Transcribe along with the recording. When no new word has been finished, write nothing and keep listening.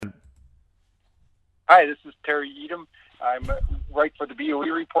Hi, this is Terry Etam. I'm write for the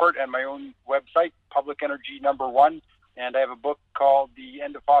BOE Report and my own website, Public Energy Number One, and I have a book called The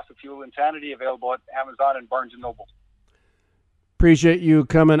End of Fossil Fuel Insanity, available at Amazon and Barnes & Noble. Appreciate you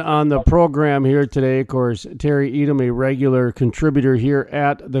coming on the program here today. Of course, Terry Etam, a regular contributor here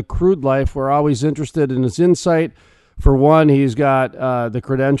at The Crude Life. We're always interested in his insight. For one, he's got the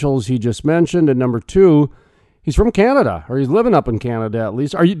credentials he just mentioned, and number two, he's from Canada, or he's living up in Canada at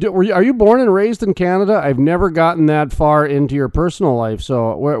least. Are you born and raised in Canada? I've never gotten that far into your personal life.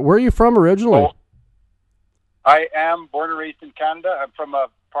 So where are you from originally? Well, I am born and raised in Canada. I'm from a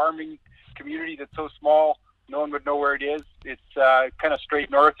farming community that's so small, no one would know where it is. It's kind of straight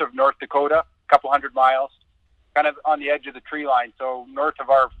north of North Dakota, a couple 100 miles, kind of on the edge of the tree line. So north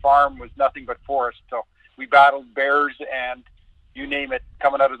of our farm was nothing but forest. So we battled bears and you name it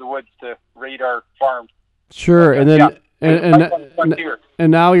coming out of the woods to raid our farm. Sure, and then and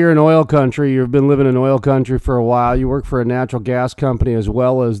now you're in oil country. You've been living in oil country for a while. You work for a natural gas company as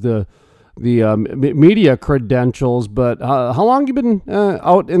well as the media credentials. But how long have you been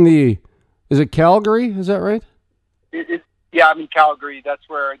out in the? Is it Calgary? Is that right? Yeah, I'm in Calgary. That's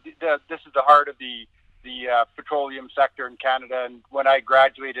where this is the heart of the petroleum sector in Canada. And when I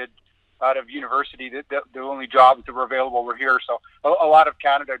graduated out of university, the only jobs that were available were here. So a lot of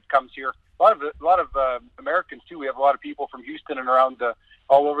Canada comes here. A lot of Americans too. We have a lot of people from Houston and around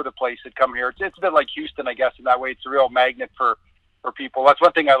all over the place that come here. It's a bit like Houston, I guess, in that way. It's a real magnet for people. That's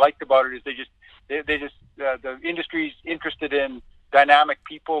one thing I liked about it is the industry's interested in dynamic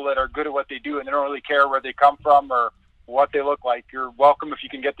people that are good at what they do, and they don't really care where they come from or what they look like. You're welcome if you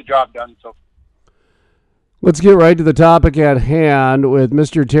can get the job done. So let's get right to the topic at hand with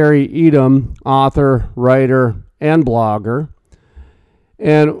Mr. Terry Etam, author, writer, and blogger.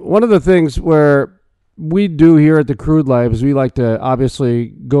 And one of the things where we do here at The Crude Life is we like to obviously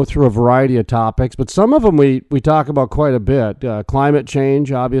go through a variety of topics, but some of them we talk about quite a bit. Climate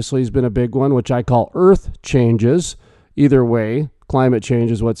change obviously has been a big one, which I call earth changes. Either way, climate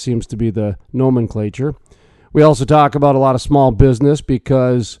change is what seems to be the nomenclature. We also talk about a lot of small business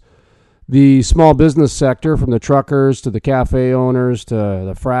because the small business sector, from the truckers to the cafe owners to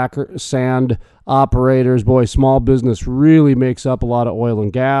the fracker, sand operators, boy, small business really makes up a lot of oil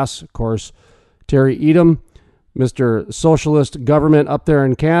and gas. Of course, Terry Etam, Mr. Socialist government up there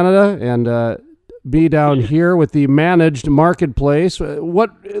in Canada, and be down here with the managed marketplace.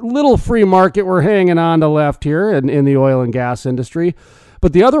 What little free market we're hanging on to left here in the oil and gas industry.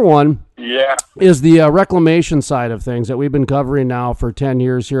 But the other one is the reclamation side of things that we've been covering now for 10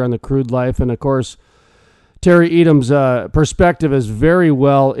 years here on The Crude Life. And, of course, Terry Etam's perspective is very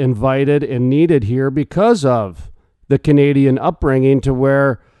well invited and needed here because of the Canadian upbringing, to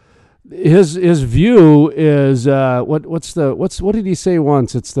where his view is what did he say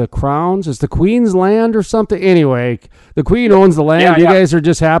once? It's the Crown's, it's the Queen's land or something. Anyway, the Queen owns the land. You guys are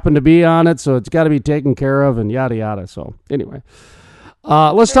just happen to be on it, so it's got to be taken care of and yada yada. So anyway.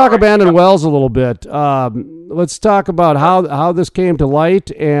 Let's talk abandoned wells a little bit. Let's talk about how this came to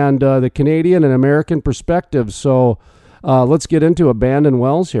light and the Canadian and American perspectives. So let's get into abandoned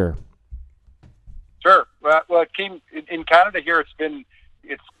wells here. Sure. Well, it came in Canada here.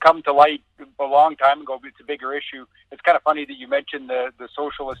 It's come to light a long time ago, but it's a bigger issue. It's kind of funny that you mentioned the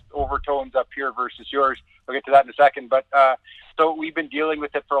socialist overtones up here versus yours. I'll get to that in a second. But so we've been dealing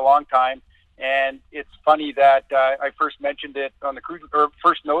with it for a long time. And it's funny that I first mentioned it on the crude, or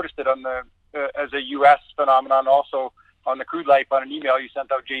first noticed it on the as a U.S. phenomenon, also on the Crude Life on an email you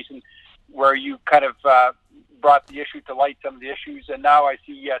sent out, Jason, where you kind of brought the issue to light, some of the issues. And now I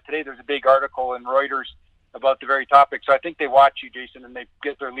see today there's a big article in Reuters about the very topic. So I think they watch you, Jason, and they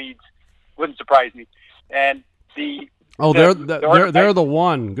get their leads. Wouldn't surprise me. And they're the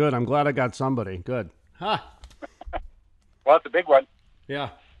one. Good. I'm glad I got somebody. Good. Huh. Well, it's a big one. Yeah.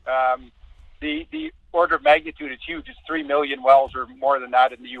 The order of magnitude is huge. It's 3 million wells or more than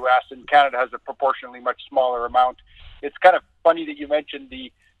that in the U.S., and Canada has a proportionally much smaller amount. It's kind of funny that you mentioned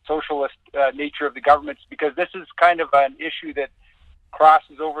the socialist nature of the governments, because this is kind of an issue that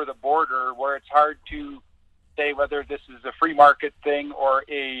crosses over the border, where it's hard to say whether this is a free market thing or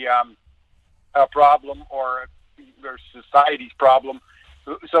a problem or society's problem.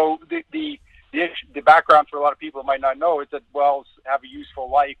 So the background for a lot of people who might not know is that wells have a useful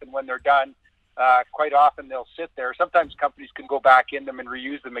life, and when they're done, quite often they'll sit there. Sometimes companies can go back in them and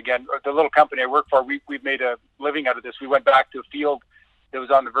reuse them again. The little company I work for, we've made a living out of this. We went back to a field that was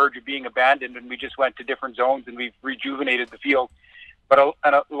on the verge of being abandoned, and we just went to different zones and we've rejuvenated the field. But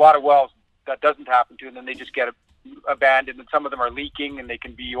a lot of wells that doesn't happen to, and then they just get abandoned, and some of them are leaking, and they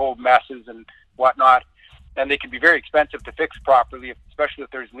can be old messes and whatnot, and they can be very expensive to fix properly, especially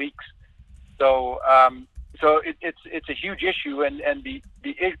if there's leaks. It's a huge issue, and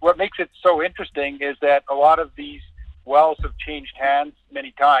what makes it so interesting is that a lot of these wells have changed hands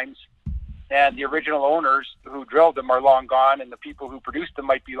many times, and the original owners who drilled them are long gone, and the people who produced them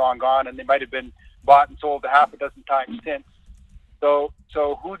might be long gone, and they might have been bought and sold a half a dozen times since. So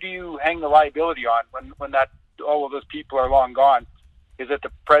who do you hang the liability on when all of those people are long gone? Is it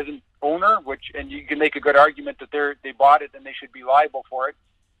the present owner, and you can make a good argument that they bought it and they should be liable for it,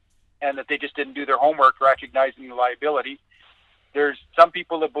 and that they just didn't do their homework recognizing the liability. There's some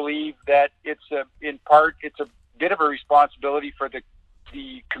people that believe that in part it's a bit of a responsibility for the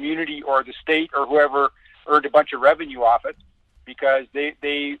community or the state or whoever earned a bunch of revenue off it, because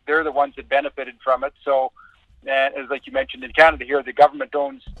they're the ones that benefited from it. So, and as like you mentioned, in Canada here, the government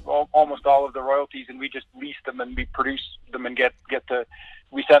owns almost all of the royalties, and we just lease them and we produce them and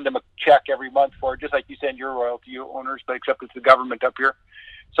we send them a check every month for it, just like you send your royalty owners, but except it's the government up here.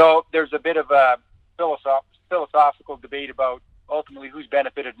 So there's a bit of a philosophical debate about ultimately who's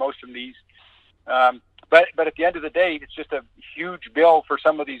benefited most from these. But at the end of the day, it's just a huge bill for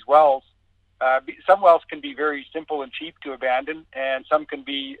some of these wells. Some wells can be very simple and cheap to abandon, and some can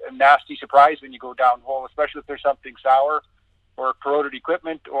be a nasty surprise when you go downhole, especially if there's something sour or corroded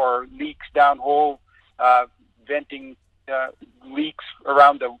equipment or leaks downhole, venting leaks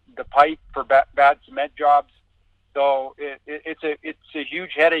around the pipe for bad cement jobs. So it's a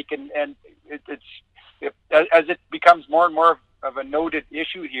huge headache, and as it becomes more and more of a noted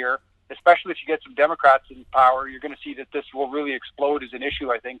issue here, especially if you get some Democrats in power, you're going to see that this will really explode as an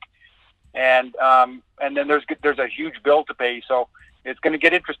issue, I think. And then there's a huge bill to pay, so it's going to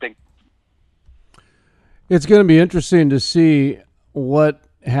get interesting. It's going to be interesting to see what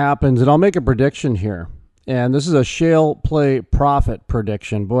happens, and I'll make a prediction here. And this is a shale play profit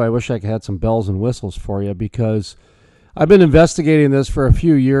prediction. Boy, I wish I had some bells and whistles for you, because I've been investigating this for a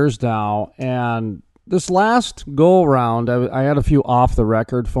few years now. And this last go around, I had a few off the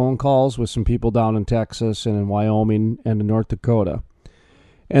record phone calls with some people down in Texas and in Wyoming and in North Dakota.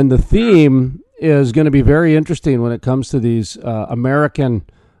 And the theme is going to be very interesting when it comes to these American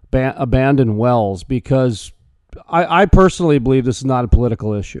abandoned wells, because I personally believe this is not a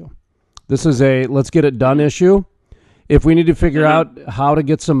political issue. This is a let's get it done issue. If we need to figure out how to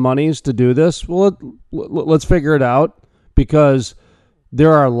get some monies to do this, well, let's figure it out, because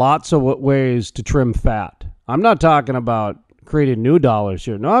there are lots of ways to trim fat. I'm not talking about creating new dollars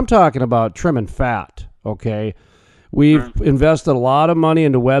here. No, I'm talking about trimming fat, okay? We've invested a lot of money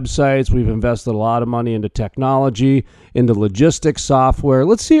into websites. We've invested a lot of money into technology, into logistics software.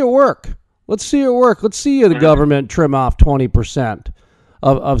 Let's see it work. Let's see the government trim off 20%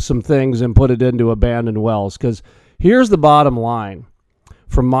 of some things and put it into abandoned wells. Because here's the bottom line.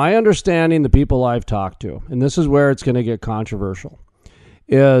 From my understanding, the people I've talked to, and this is where it's going to get controversial,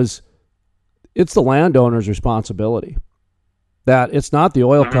 is it's the landowner's responsibility. That it's not the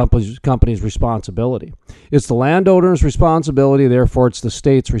oil company's responsibility. It's the landowner's responsibility, therefore it's the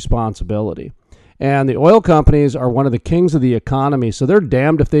state's responsibility. And the oil companies are one of the kings of the economy, so they're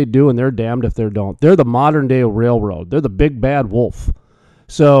damned if they do and they're damned if they don't. They're the modern-day railroad. They're the big bad wolf.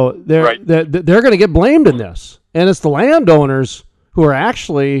 So they're going to get blamed in this. And it's the landowners who are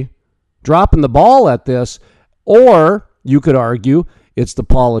actually dropping the ball at this. Or you could argue it's the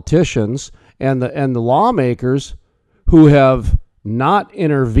politicians and the lawmakers who have not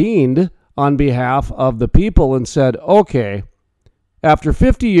intervened on behalf of the people and said, okay, after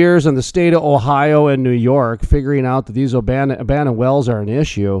 50 years in the state of Ohio and New York figuring out that these abandoned wells are an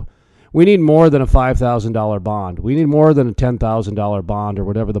issue, we need more than a $5,000 bond. We need more than a $10,000 bond or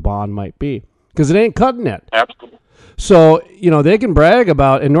whatever the bond might be, because it ain't cutting it. Absolutely. So, they can brag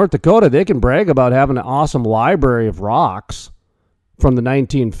about, in North Dakota, they can brag about having an awesome library of rocks from the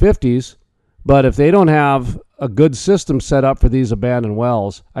 1950s, but if they don't have a good system set up for these abandoned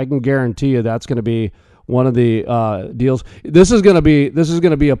wells, I can guarantee you that's going to be one of the deals. This is going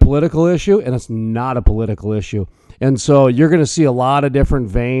to be a political issue, and it's not a political issue. And so you're going to see a lot of different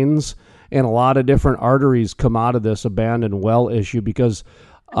veins and a lot of different arteries come out of this abandoned well issue, because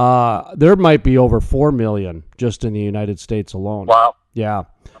there might be over 4 million just in the United States alone. Wow. Yeah.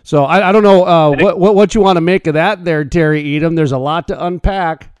 So I don't know what you want to make of that there, Terry Etam. There's a lot to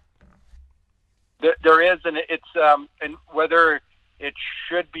unpack. There is, and it's and whether it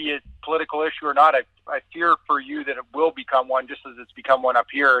should be a political issue or not, I fear for you that it will become one, just as it's become one up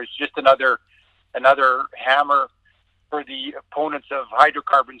here. It's just another hammer for the opponents of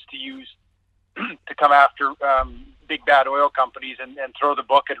hydrocarbons to use to come after big bad oil companies and throw the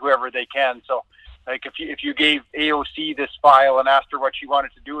book at whoever they can. So, like if you gave AOC this file and asked her what she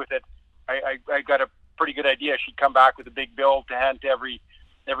wanted to do with it, I got a pretty good idea. She'd come back with a big bill to hand to every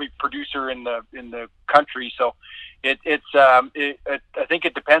producer in the country. So I think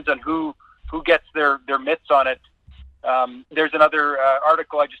it depends on who gets their mitts on it. There's another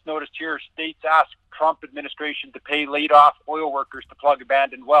article I just noticed here. States ask Trump administration to pay laid off oil workers to plug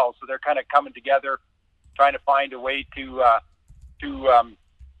abandoned wells. So they're kind of coming together, trying to find a way to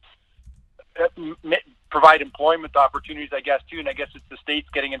provide employment opportunities, I guess, too. And I guess it's the states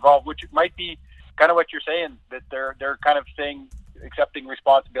getting involved, which might be kind of what you're saying, that they're kind of saying, accepting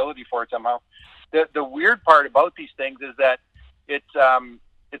responsibility for it somehow. The weird part about these things is that it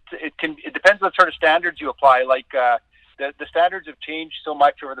depends what sort of standards you apply. Like the standards have changed so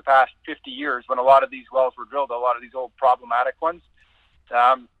much over the past 50 years when a lot of these wells were drilled, a lot of these old problematic ones.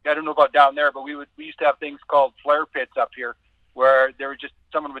 I don't know about down there, but we used to have things called flare pits up here, where there was just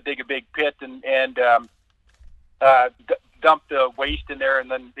someone would dig a big pit and dump the waste in there and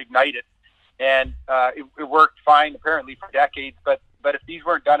then ignite it. And it worked fine apparently for decades. But if these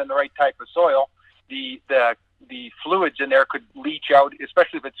weren't done in the right type of soil, the fluids in there could leach out,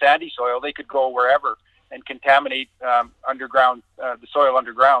 especially if it's sandy soil. They could go wherever and contaminate underground, the soil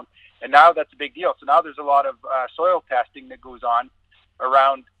underground. And now that's a big deal. So now there's a lot of soil testing that goes on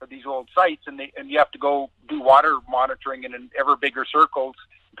around these old sites, and you have to go do water monitoring in ever bigger circles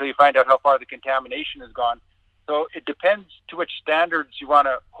until you find out how far the contamination has gone. So it depends to which standards you want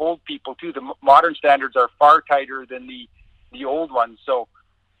to hold people to. The modern standards are far tighter than the old ones. So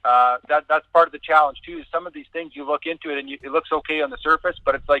that's part of the challenge too. Is some of these things you look into it and it looks okay on the surface,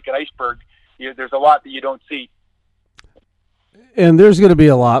 but it's like an iceberg. There's a lot that you don't see. And there's going to be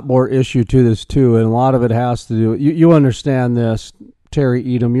a lot more issue to this too, and a lot of it has to do. You understand this, Terry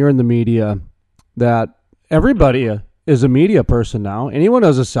Etam. You're in the media. That everybody is a media person now. Anyone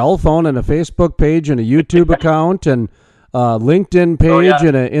has a cell phone and a Facebook page and a YouTube account and a LinkedIn page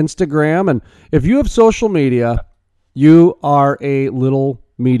and an Instagram. And if you have social media, you are a little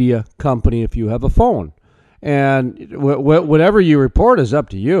media company if you have a phone. And whatever you report is up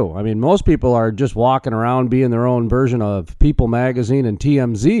to you. I mean, most people are just walking around being their own version of People Magazine and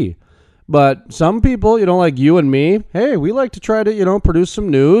TMZ. But some people, like you and me, hey, we like to try to, produce some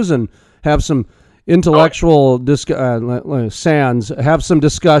news and have some intellectual have some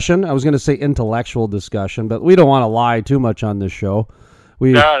discussion. I was going to say intellectual discussion, but we don't want to lie too much on this show.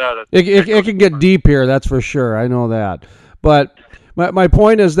 It can get deep here, that's for sure. I know that. But my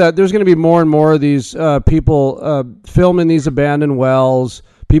point is that there's going to be more and more of these people filming these abandoned wells,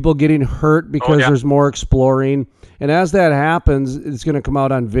 people getting hurt because there's more exploring. And as that happens, it's going to come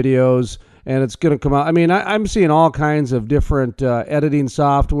out on videos, and it's going to come out. I mean, I'm seeing all kinds of different editing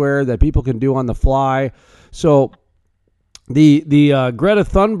software that people can do on the fly. So the Greta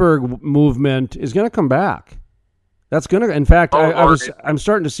Thunberg movement is going to come back. That's going to, in fact, I'm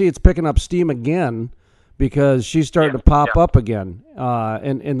starting to see it's picking up steam again, because she's starting to pop up again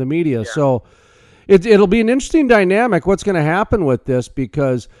in the media. Yeah. So it'll be an interesting dynamic what's going to happen with this,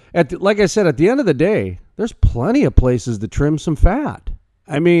 because, like I said, at the end of the day, there's plenty of places to trim some fat.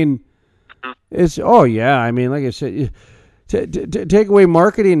 I mean, I mean, like I said, take away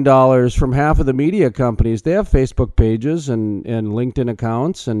marketing dollars from half of the media companies. They have Facebook pages and LinkedIn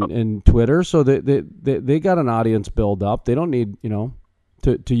accounts and Twitter, so they got an audience build up. They don't need,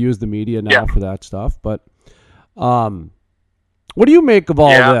 to use the media now for that stuff. But what do you make of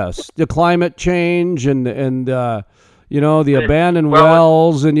all this? The climate change and the abandoned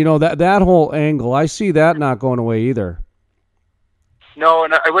wells and that whole angle. I see that not going away either. No,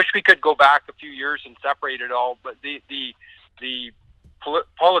 and I wish we could go back a few years and separate it all. But the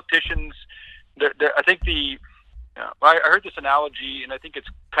politicians, I think I heard this analogy, and I think it's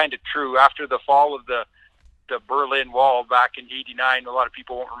kind of true. After the fall of the Berlin Wall back in '89, a lot of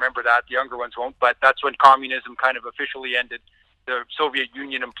people won't remember that. The younger ones won't. But that's when communism kind of officially ended. The Soviet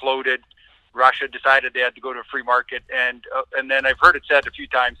Union imploded. Russia decided they had to go to a free market, and then I've heard it said a few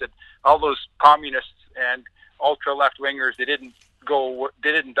times that all those communists and ultra left wingers, they didn't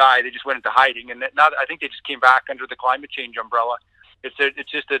die. They just went into hiding, and now I think they just came back under the climate change umbrella.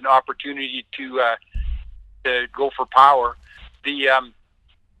 It's just an opportunity to go for power.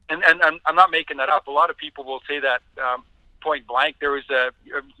 And I'm not making that up. A lot of people will say that point blank. There was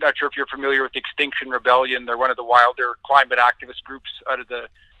I'm not sure if you're familiar with Extinction Rebellion. They're one of the wilder climate activist groups out of the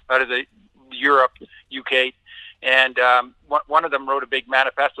Europe, UK, and one of them wrote a big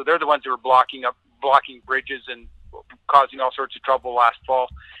manifesto. They're the ones who were blocking bridges and causing all sorts of trouble last fall.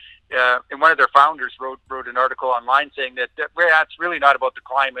 And one of their founders wrote an article online saying that it's really not about the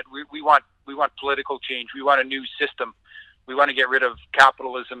climate. We want political change. We want a new system. We want to get rid of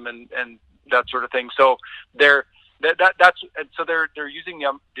capitalism and that sort of thing. So they're using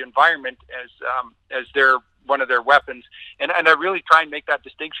the environment as their their weapons. And I really try and make that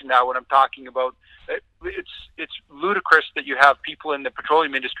distinction now when I'm talking about it's ludicrous that you have people in the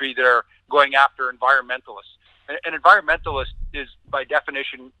petroleum industry that are going after environmentalists. An environmentalist is, by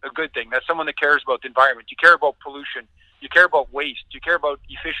definition, a good thing. That's someone that cares about the environment. You care about pollution. You care about waste. You care about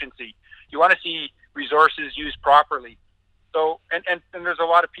efficiency. You want to see resources used properly. So, and there's a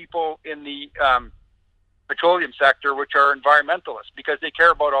lot of people in the petroleum sector which are environmentalists because they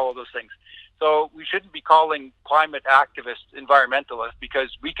care about all of those things. So we shouldn't be calling climate activists environmentalists because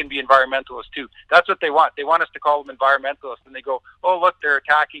we can be environmentalists too. That's what they want. They want us to call them environmentalists, and they go, "Oh, look, they're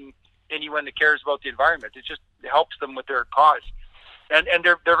attacking anyone that cares about the environment." It just helps them with their cause, and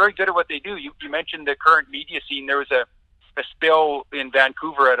they're very good at what they do. You mentioned the current media scene. There was a spill in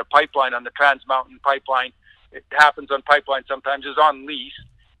Vancouver at a pipeline on the Trans Mountain pipeline. It happens on pipelines sometimes. It was on lease.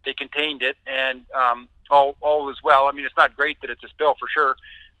 They contained it, and all was well. I mean, it's not great that it's a spill for sure,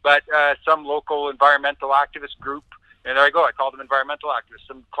 but some local environmental activist group, and there I go, I call them environmental activists,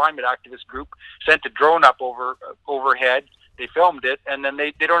 some climate activist group sent a drone up overhead. They filmed it, and then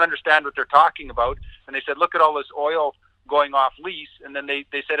they don't understand what they're talking about, and they said, look at all this oil going off lease, and then they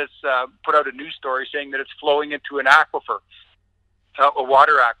said it's put out a news story saying that it's flowing into an aquifer, a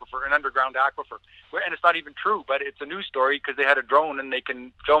water aquifer, an underground aquifer. And it's not even true, but it's a news story because they had a drone and they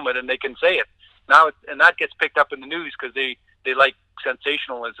can film it and they can say it. Now, and that gets picked up in the news because they like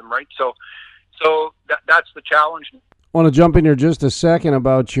sensationalism, right? So that's the challenge. I want to jump in here just a second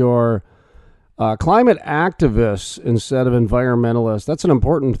about your climate activists instead of environmentalists. That's an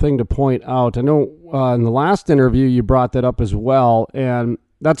important thing to point out. I know in the last interview you brought that up as well, and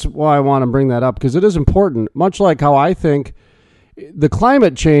that's why I want to bring that up because it is important. Much like how I think the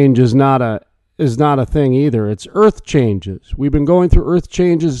climate change is not a thing either. It's earth changes. We've been going through earth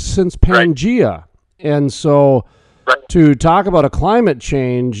changes since Pangea. Right. And so to talk about a climate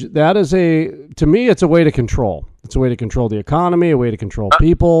change, that is to me, it's a way to control. It's a way to control the economy, a way to control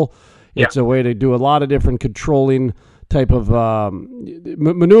people. It's a way to do a lot of different controlling type of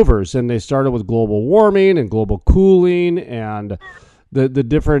maneuvers. And they started with global warming and global cooling and the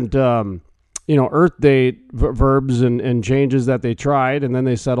different Earth Day verbs and changes that they tried, and then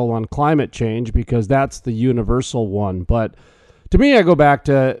they settled on climate change because that's the universal one. But to me, I go back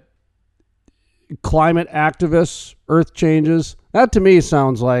to climate activists, earth changes. That to me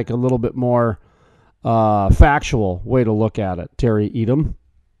sounds like a little bit more factual way to look at it. Terry Etam.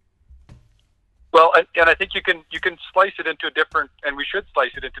 Well, and I think you can slice it into and we should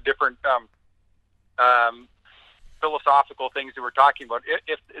slice it into different philosophical things that we're talking about.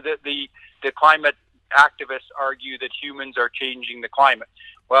 If the climate activists argue that humans are changing the climate,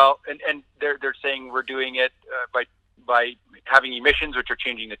 well, and they're saying we're doing it by having emissions which are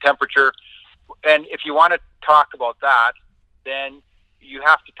changing the temperature. And if you want to talk about that, then you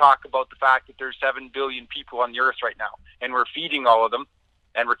have to talk about the fact that there's 7 billion people on the earth right now, and we're feeding all of them,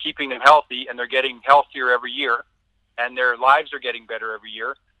 and we're keeping them healthy, and they're getting healthier every year, and their lives are getting better every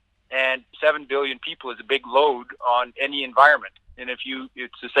year. And 7 billion people is a big load on any environment. And it's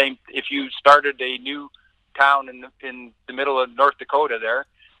the same if you started a new town in the middle of North Dakota there,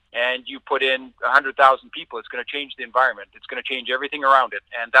 and you put in 100,000 people, it's going to change the environment. It's going to change everything around it,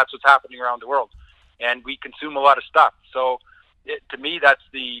 and that's what's happening around the world. And we consume a lot of stuff. So, to me, that's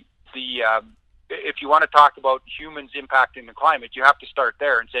the if you want to talk about humans impacting the climate, you have to start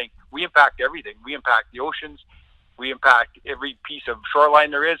there and saying we impact everything. We impact the oceans. We impact every piece of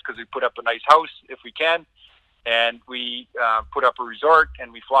shoreline there is because we put up a nice house if we can, and we put up a resort,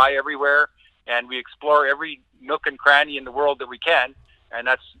 and we fly everywhere, and we explore every nook and cranny in the world that we can. And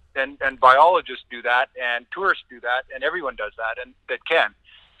and biologists do that, and tourists do that, and everyone does that, and that can.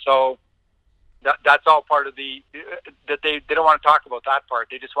 So that's all part of that they don't want to talk about that part.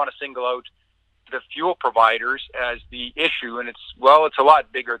 They just want to single out the fuel providers as the issue, and it's a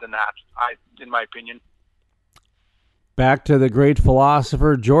lot bigger than that, in my opinion. Back to the great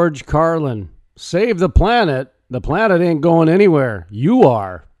philosopher George Carlin. Save the planet. The planet ain't going anywhere. You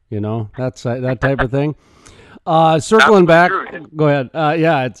are. That's that type of thing. Circling back, true. Go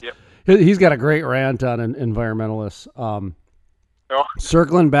ahead. He's got a great rant on environmentalists.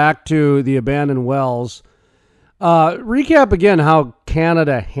 Circling back to the abandoned wells, recap again how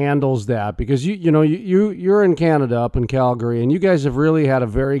Canada handles that, because you're in Canada up in Calgary, and you guys have really had a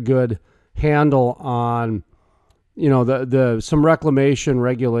very good handle on the some reclamation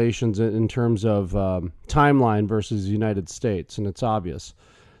regulations in terms of timeline versus the United States, and it's obvious.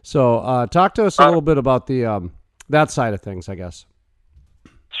 So talk to us a little bit about the that side of things, I guess.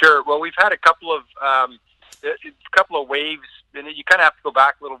 Sure. Well, we've had a couple of waves, and you kind of have to go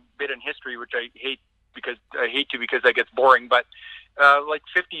back a little bit in history, which I hate because that gets boring. But like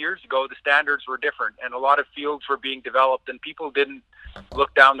 50 years ago, the standards were different, and a lot of fields were being developed, and people didn't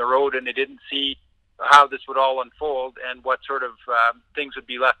look down the road, and they didn't see how this would all unfold and what sort of things would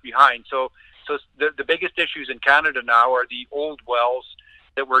be left behind. So the biggest issues in Canada now are the old wells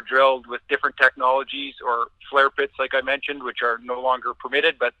that were drilled with different technologies, or flare pits, like I mentioned, which are no longer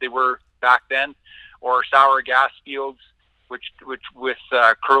permitted, but they were back then, or sour gas fields, which with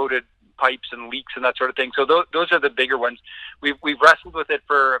corroded pipes and leaks and that sort of thing. So those are the bigger ones. We've wrestled with it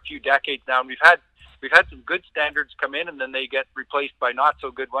for a few decades now, and we've had some good standards come in, and then they get replaced by not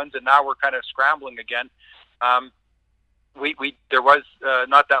so good ones, and now we're kind of scrambling again. There was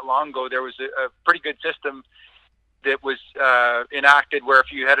not that long ago, there was a pretty good system that was enacted, where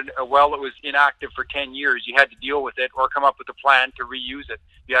if you had a well that was inactive for 10 years, you had to deal with it or come up with a plan to reuse it.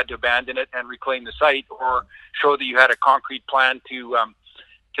 You had to abandon it and reclaim the site, or show that you had a concrete plan to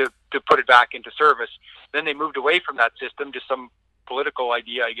put it back into service. Then they moved away from that system to some political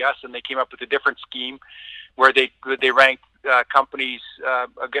idea, I guess, and they came up with a different scheme where they ranked companies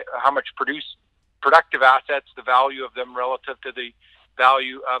how much productive assets, the value of them relative to the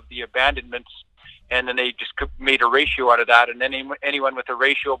value of the abandonments, and then they just made a ratio out of that, and then anyone with a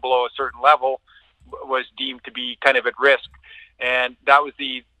ratio below a certain level was deemed to be kind of at risk. And that was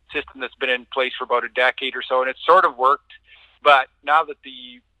the system that's been in place for about a decade or so, and it sort of worked. But now that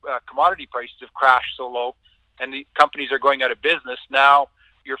the commodity prices have crashed so low, and the companies are going out of business, now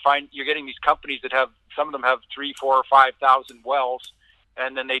you're getting these companies that some of them have 3,000, 4,000, or 5,000 wells,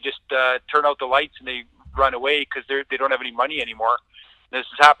 and then they just turn out the lights and they run away because they don't have any money anymore. This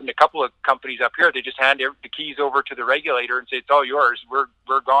has happened to a couple of companies up here. They just hand the keys over to the regulator and say, it's all yours.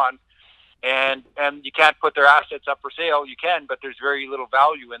 We're gone. And you can't put their assets up for sale. You can, but there's very little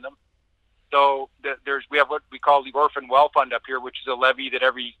value in them. So we have what we call the Orphan Well Fund up here, which is a levy that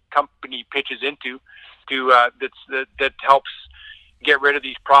every company pitches into that helps get rid of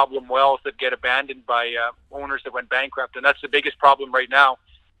these problem wells that get abandoned by owners that went bankrupt. And that's the biggest problem right now.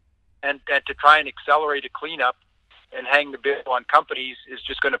 And to try and accelerate a cleanup and hang the bill on companies is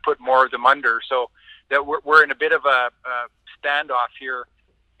just going to put more of them under. So that we're in a bit of a standoff here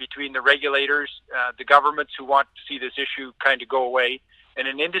between the regulators, the governments who want to see this issue kind of go away, and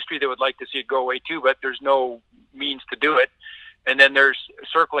an industry that would like to see it go away too, but there's no means to do it. And then there's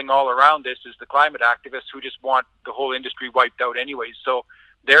circling all around this is the climate activists who just want the whole industry wiped out anyways. So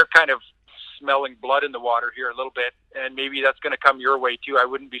they're kind of smelling blood in the water here a little bit, and maybe that's going to come your way too. I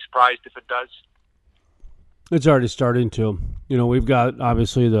wouldn't be surprised if it does. It's already starting to. We've got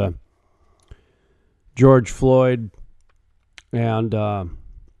obviously the George Floyd and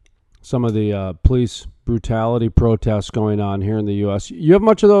some of the police brutality protests going on here in the U.S. You have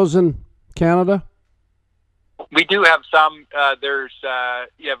much of those in Canada? We do have some.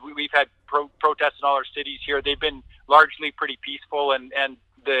 We've had protests in all our cities here. They've been largely pretty peaceful, and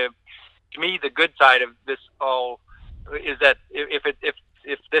to me, the good side of this all is that if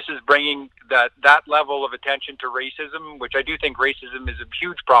this is bringing that level of attention to racism, which I do think racism is a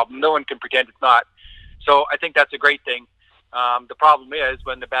huge problem. No one can pretend it's not. So I think that's a great thing. The problem is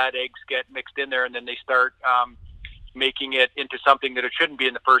when the bad eggs get mixed in there and then they start making it into something that it shouldn't be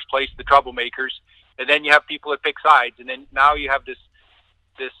in the first place, the troublemakers. And then you have people that pick sides. And then now you have this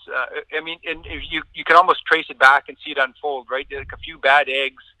and you can almost trace it back and see it unfold, right? Like a few bad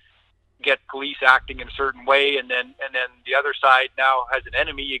eggs get police acting in a certain way, and then the other side now has an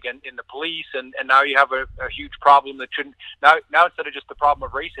enemy again in the police, and now you have a huge problem that shouldn't. Now instead of just the problem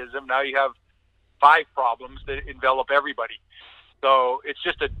of racism, now you have 5 problems that envelop everybody. So it's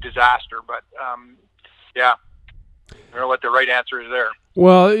just a disaster. But I don't know what the right answer is there.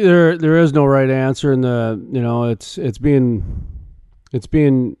 Well, there is no right answer, and it's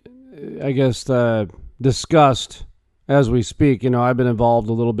being I guess discussed as we speak. I've been involved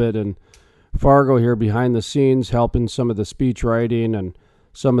a little bit in Fargo here behind the scenes, helping some of the speech writing and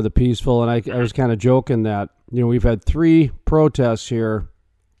some of the peaceful. And I was kind of joking that, we've had 3 protests here.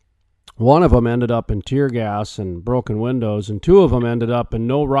 One of them ended up in tear gas and broken windows, and 2 of them ended up in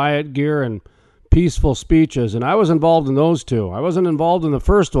no riot gear and peaceful speeches. And I was involved in those 2. I wasn't involved in the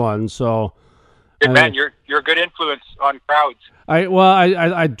first one. So, good man, you're a good influence on crowds. I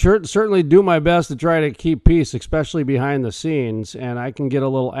certainly do my best to try to keep peace, especially behind the scenes, and I can get a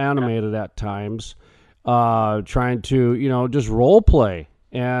little animated at times, trying to, just role play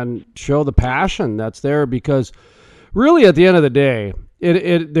and show the passion that's there, because really at the end of the day,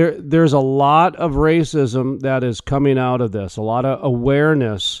 there's a lot of racism that is coming out of this, a lot of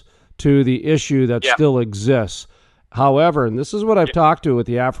awareness to the issue that still exists. However, and this is what I've talked to with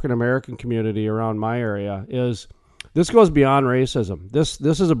the African American community around my area, is this goes beyond racism. This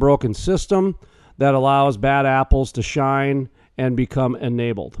is a broken system that allows bad apples to shine and become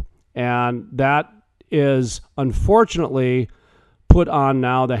enabled. And that is unfortunately put on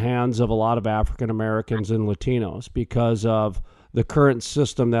now the hands of a lot of African Americans and Latinos because of the current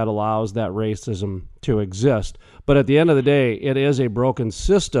system that allows that racism to exist. But at the end of the day, it is a broken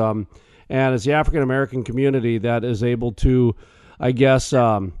system, and it's the African American community that is able to, I guess,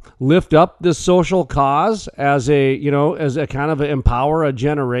 lift up this social cause as a kind of empower a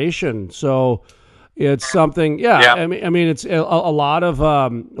generation. So it's something, yeah. I mean, it's a lot of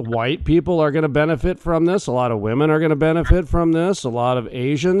white people are going to benefit from this. A lot of women are going to benefit from this. A lot of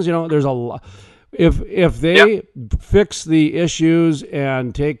Asians, there's a lot. If they fix the issues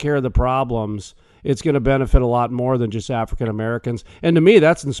and take care of the problems, it's going to benefit a lot more than just African Americans. And to me,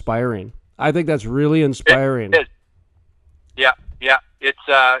 that's inspiring. I think that's really inspiring. It is. Yeah.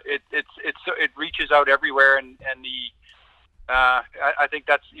 It reaches out everywhere, and the I think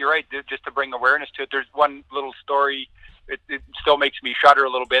you're right. Just to bring awareness to it, there's one little story. It still makes me shudder a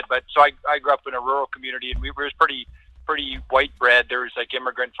little bit. But so I grew up in a rural community, and we were pretty white bread. There was like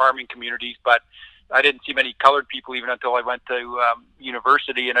immigrant farming communities, but I didn't see many colored people even until I went to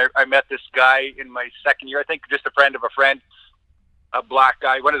university. And I met this guy in my second year. I think just a friend of a friend, a black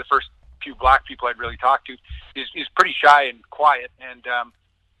guy, one of the first few black people I'd really talked to. He's pretty shy and quiet, and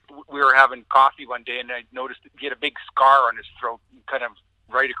we were having coffee one day, and I noticed he had a big scar on his throat, kind of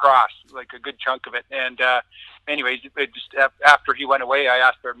right across, like a good chunk of it. And anyways, just after he went away, I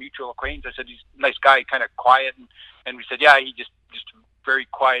asked our mutual acquaintance. I said, he's a nice guy, kind of quiet, and we said, yeah, he just a very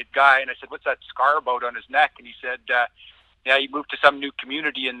quiet guy. And I said, what's that scar about on his neck? And he said, yeah, he moved to some new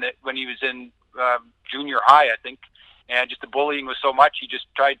community when he was in junior high, I think, and just the bullying was so much, he just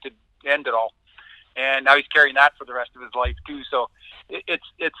tried to end it all. And now he's carrying that for the rest of his life too. So it's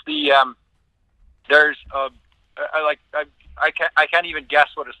the there's I can't even guess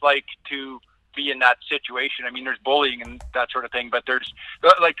what it's like to be in that situation. I mean, there's bullying and that sort of thing, but there's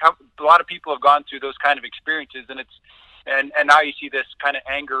like a lot of people have gone through those kind of experiences, and and now you see this kind of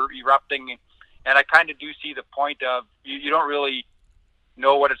anger erupting, and I kind of do see the point of you don't really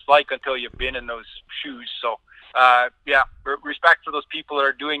know what it's like until you've been in those shoes. So respect for those people that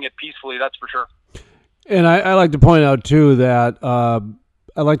are doing it peacefully, that's for sure. And I like to point out, too, that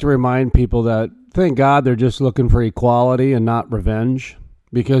I like to remind people that, thank God, they're just looking for equality and not revenge,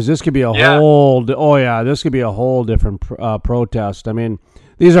 because this could be this could be a whole different protest. I mean,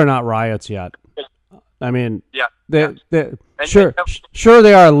 these are not riots yet. I mean, sure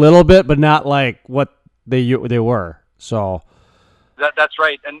they are a little bit, but not like what they were. So that's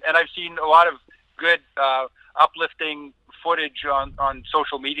right. And I've seen a lot of good uplifting footage on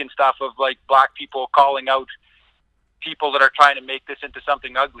social media and stuff of like black people calling out people that are trying to make this into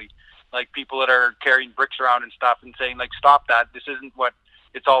something ugly, like people that are carrying bricks around and stuff, and saying like, stop that, this isn't what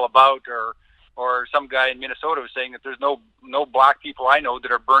it's all about. Or some guy in Minnesota was saying that there's no black people I know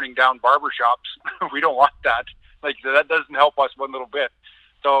that are burning down barbershops. We don't want that. Like, that doesn't help us one little bit.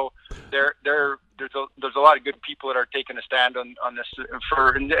 So there's a lot of good people that are taking a stand on this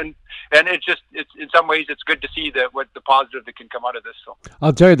and it's in some ways it's good to see that what the positive that can come out of this. So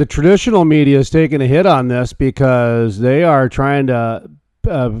I'll tell you, the traditional media is taking a hit on this because they are trying to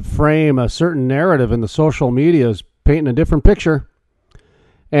frame a certain narrative, and the social media is painting a different picture.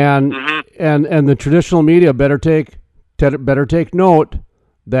 And and the traditional media better take note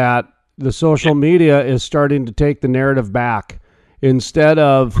that the social media is starting to take the narrative back. Instead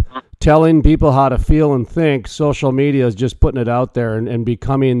of telling people how to feel and think, social media is just putting it out there and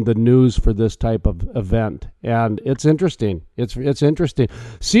becoming the news for this type of event. And it's interesting. It's interesting.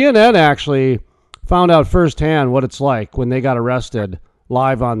 CNN actually found out firsthand what it's like when they got arrested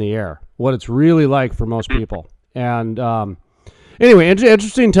live on the air, what it's really like for most people. And anyway,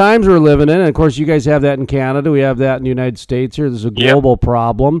 interesting times we're living in. And of course, you guys have that in Canada. We have that in the United States here. This is a global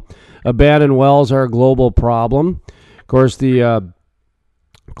problem. Abandoned wells are a global problem. Of course, the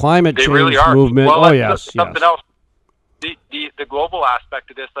climate change movement. Well, something else. The global aspect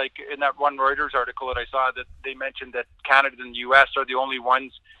of this, like in that one Reuters article that I saw, that they mentioned that Canada and the U.S. are the only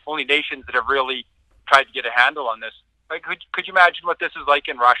nations that have really tried to get a handle on this. Like, could you imagine what this is like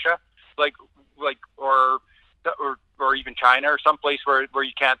in Russia, or even China, or someplace where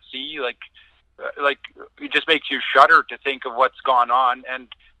you can't see? Like it just makes you shudder to think of what's gone on. And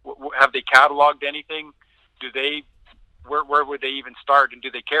have they cataloged anything? Where would they even start, and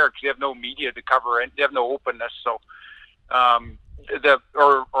do they care? Because they have no media to cover it. They have no openness. So,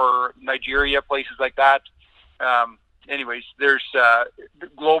 or Nigeria, places like that. Anyways, there's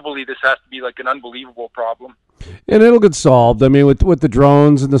globally, this has to be like an unbelievable problem. And it'll get solved. I mean, with the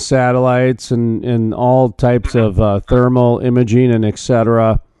drones and the satellites and all types of thermal imaging and et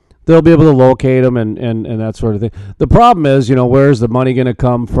cetera, they'll be able to locate them and that sort of thing. The problem is, where's the money going to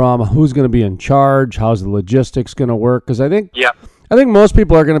come from? Who's going to be in charge? How's the logistics going to work? Because I think most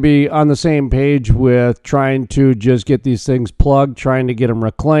people are going to be on the same page with trying to just get these things plugged, trying to get them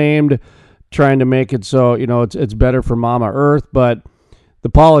reclaimed, trying to make it so, it's better for Mama Earth. But the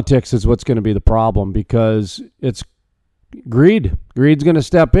politics is what's going to be the problem, because it's greed. Greed's going to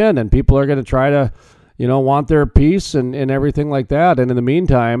step in, and people are going to try to, want their piece and everything like that. And in the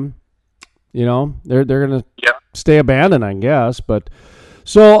meantime, they're going to stay abandoned, I guess. But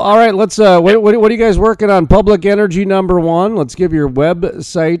so, all right, let's. What are you guys working on? Public Energy #1. Let's give your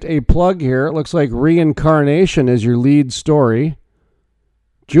website a plug here. It looks like Reincarnation is your lead story.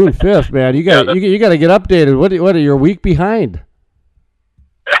 June 5th, man. You got you got to get updated. What are you a week behind?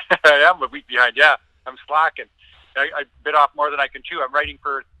 I am a week behind. Yeah, I'm slacking. I bit off more than I can chew. I'm writing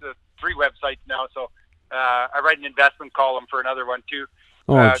for the 3 websites now, so I write an investment column for another one too.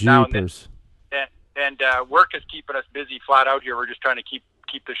 Oh, jeepers. And work is keeping us busy flat out here. We're just trying to keep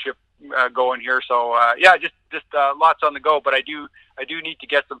the ship going here. So just lots on the go. But I do need to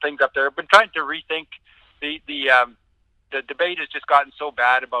get some things up there. I've been trying to rethink the debate has just gotten so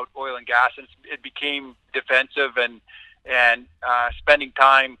bad about oil and gas, and it became defensive and spending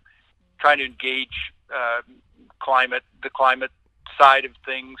time trying to engage the climate side of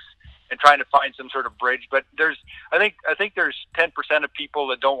things and trying to find some sort of bridge. But I think there's 10% of people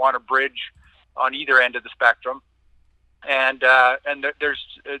that don't want a bridge on either end of the spectrum, and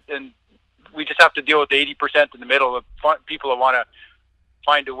we just have to deal with the 80% in the middle of people that want to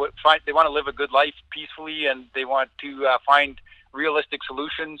they want to live a good life peacefully, and they want to find realistic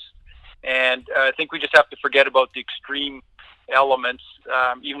solutions. And I think we just have to forget about the extreme elements,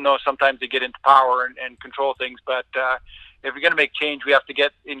 even though sometimes they get into power and control things. But if we're going to make change, we have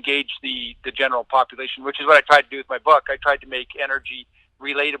to engage the general population, which is what I tried to do with my book. I tried to make energy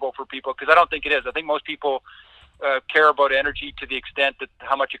relatable for people, because I don't think it is. I think most people care about energy to the extent that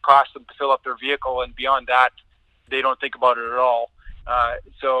how much it costs them to fill up their vehicle, and beyond that, they don't think about it at all.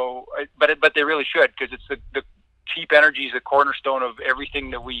 But they really should, because it's the cheap energy is the cornerstone of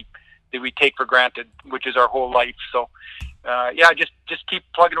everything that we take for granted, which is our whole life. So, just keep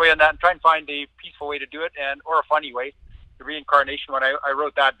plugging away on that and try and find a peaceful way to do it, or a funny way. The Reincarnation one, I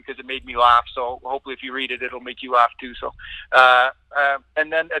wrote that because it made me laugh. So hopefully, if you read it, it'll make you laugh too. So,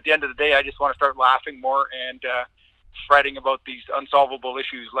 and then at the end of the day, I just want to start laughing more and fretting about these unsolvable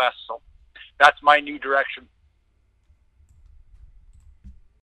issues less. So that's my new direction.